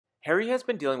Harry has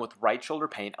been dealing with right shoulder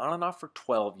pain on and off for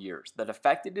 12 years that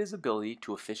affected his ability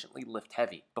to efficiently lift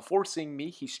heavy. Before seeing me,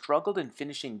 he struggled in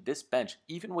finishing this bench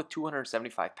even with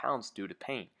 275 pounds due to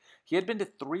pain. He had been to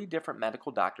 3 different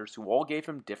medical doctors who all gave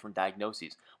him different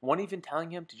diagnoses, one even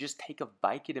telling him to just take a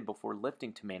Vicodin before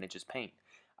lifting to manage his pain.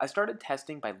 I started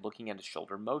testing by looking at his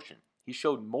shoulder motion. He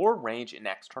showed more range in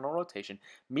external rotation,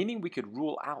 meaning we could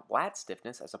rule out lat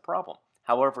stiffness as a problem.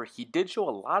 However, he did show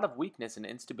a lot of weakness and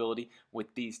instability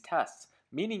with these tests,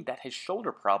 meaning that his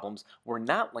shoulder problems were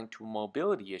not linked to a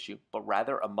mobility issue, but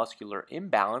rather a muscular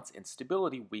imbalance and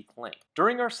stability weak link.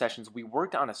 During our sessions, we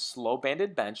worked on a slow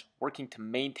banded bench, working to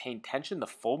maintain tension the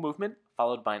full movement,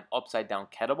 followed by an upside down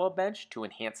kettlebell bench to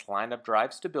enhance lineup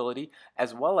drive stability,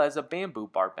 as well as a bamboo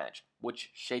bar bench, which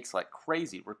shakes like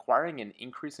crazy, requiring an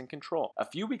increase in control. A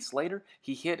few weeks later,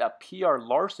 he hit a PR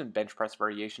Larson bench press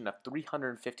variation of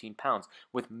 315 pounds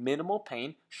with minimal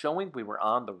pain, showing we were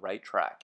on the right track.